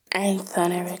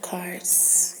Anthony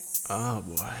Records. Oh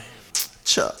boy.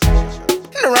 Sure.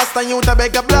 No Rasta youth a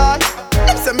beg a boy.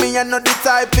 Them say me a not the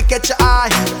type to catch your eye.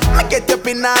 Me get up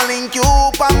in a link you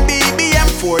up and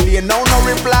BBM4 day now no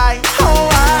reply. How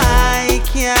I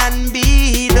can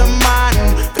be the man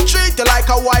to treat you like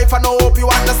a wife and I hope you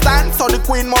understand. So the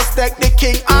queen must take the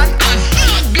king and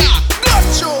Zagga. Got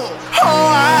you. How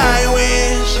I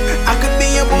wish I could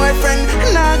be your boyfriend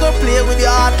and I go play with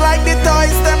your heart like the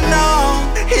toys them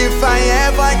now. If I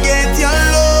ever get your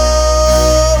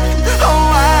love, oh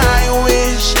I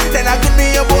wish then I could be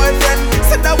your boyfriend.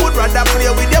 Said I would rather play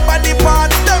with your body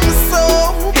parts them so.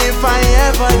 If I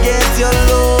ever get your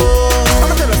love,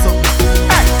 I'ma tell you something.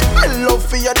 Hey, my love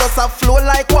for you does a flow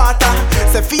like water.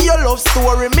 Say for your love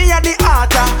story, me a the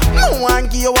author. No one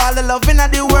give you all the love in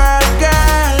the world,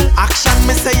 girl. Action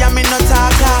me say I'm in no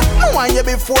talker. No one you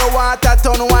before water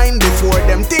turn wine. Before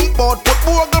them think about put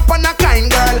bogle on a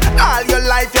kind girl. All your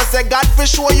life you say God for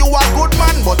sure you a good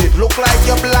man, but it look like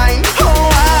you're blind.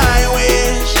 Oh I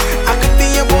wish I could be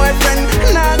your boyfriend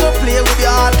and I go play with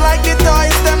your heart like the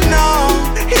toys them now.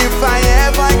 If I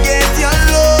ever get your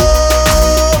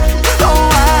love,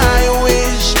 oh I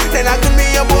wish then I could be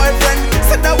your boyfriend.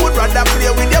 Said I would rather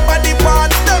play with your body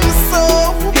parts them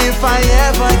so. If I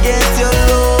ever get your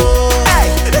love, hey,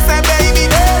 listen baby,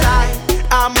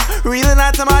 I'm really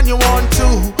not the man you want to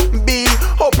be.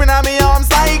 Open up my arms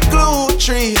like glue.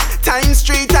 3 times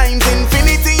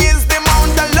infinity is the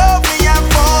amount of love me have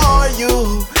for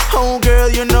you. Oh girl,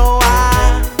 you know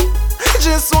I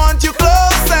just want you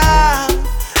closer,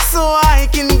 so I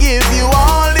can give you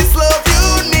all this love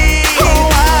you need. Oh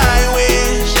I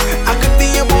wish I could be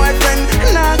your boyfriend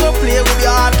and I go play with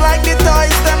your heart like the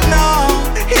toys them now.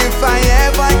 If I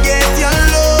ever get your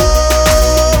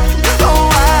love, oh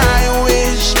I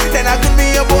wish then I could be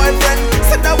your boyfriend.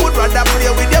 Said I would rather play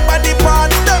with your body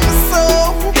parts them so.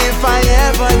 If I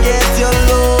ever get your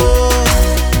love,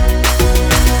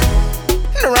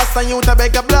 no Rasta youth a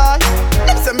beg a boy.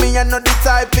 Them say me a not the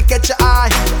type to catch your eye.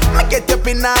 Me get up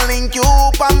in a link you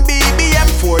up and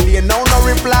BBM4 day now no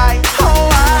reply. How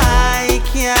I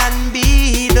can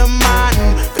be the man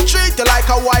to treat you like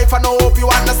a wife and I hope you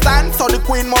understand. So the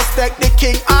queen must take the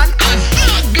king and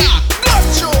Zagga.